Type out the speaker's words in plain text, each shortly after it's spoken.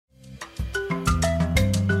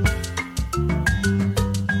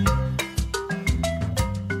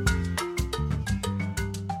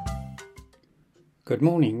Good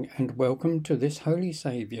morning and welcome to this Holy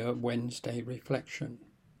Saviour Wednesday reflection.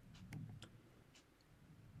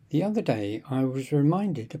 The other day I was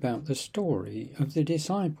reminded about the story of the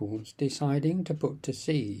disciples deciding to put to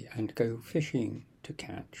sea and go fishing to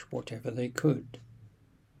catch whatever they could.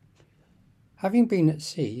 Having been at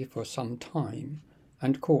sea for some time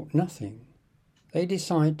and caught nothing, they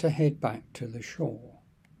decide to head back to the shore.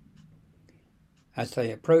 As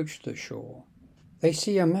they approach the shore, they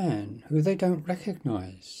see a man who they don't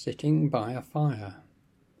recognize sitting by a fire,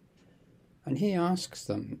 and he asks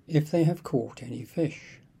them if they have caught any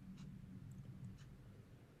fish.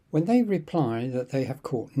 When they reply that they have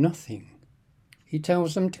caught nothing, he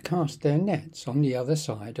tells them to cast their nets on the other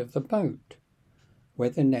side of the boat,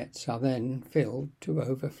 where the nets are then filled to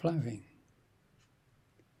overflowing.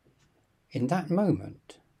 In that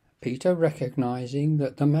moment, Peter, recognizing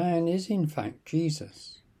that the man is in fact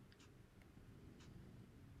Jesus.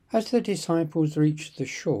 As the disciples reach the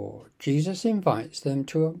shore, Jesus invites them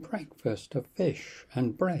to a breakfast of fish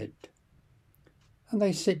and bread, and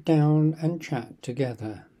they sit down and chat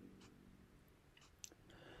together.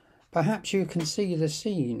 Perhaps you can see the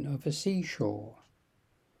scene of a seashore,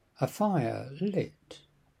 a fire lit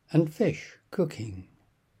and fish cooking.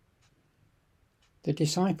 The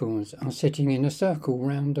disciples are sitting in a circle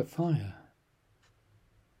round a fire.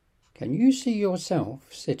 Can you see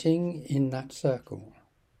yourself sitting in that circle?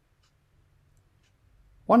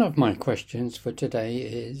 One of my questions for today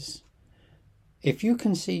is, if you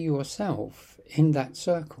can see yourself in that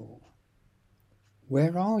circle,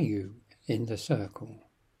 where are you in the circle?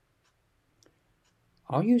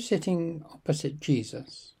 Are you sitting opposite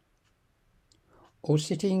Jesus? Or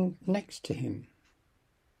sitting next to him?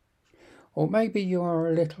 Or maybe you are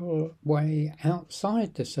a little way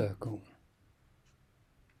outside the circle?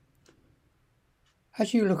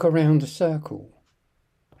 As you look around the circle,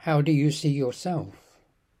 how do you see yourself?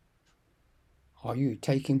 Are you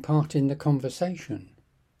taking part in the conversation,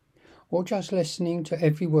 or just listening to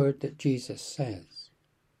every word that Jesus says?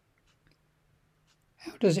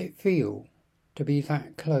 How does it feel to be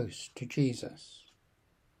that close to Jesus?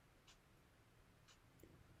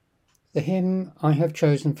 The hymn I have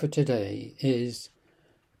chosen for today is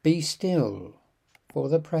 "Be Still for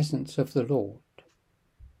the Presence of the Lord."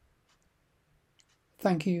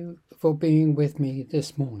 Thank you for being with me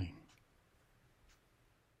this morning.